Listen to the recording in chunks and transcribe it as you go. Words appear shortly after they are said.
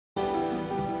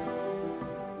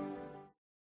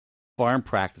farm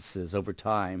practices over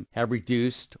time have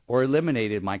reduced or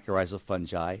eliminated mycorrhizal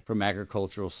fungi from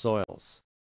agricultural soils.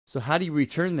 So how do you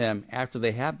return them after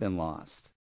they have been lost?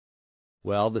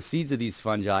 Well, the seeds of these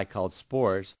fungi, called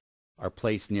spores, are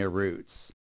placed near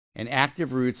roots. And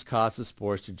active roots cause the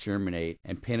spores to germinate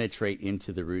and penetrate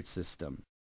into the root system.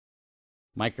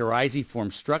 Mycorrhizae form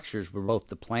structures where both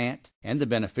the plant and the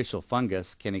beneficial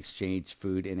fungus can exchange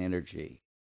food and energy.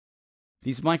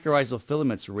 These mycorrhizal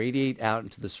filaments radiate out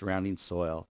into the surrounding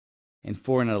soil and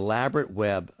form an elaborate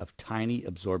web of tiny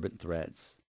absorbent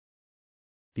threads.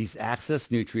 These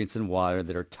access nutrients and water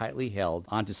that are tightly held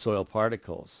onto soil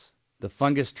particles. The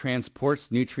fungus transports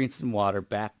nutrients and water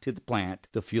back to the plant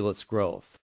to fuel its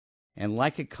growth. And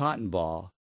like a cotton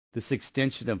ball, this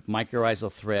extension of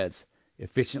mycorrhizal threads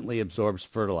efficiently absorbs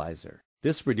fertilizer.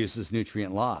 This reduces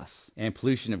nutrient loss and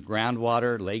pollution of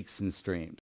groundwater, lakes, and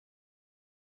streams.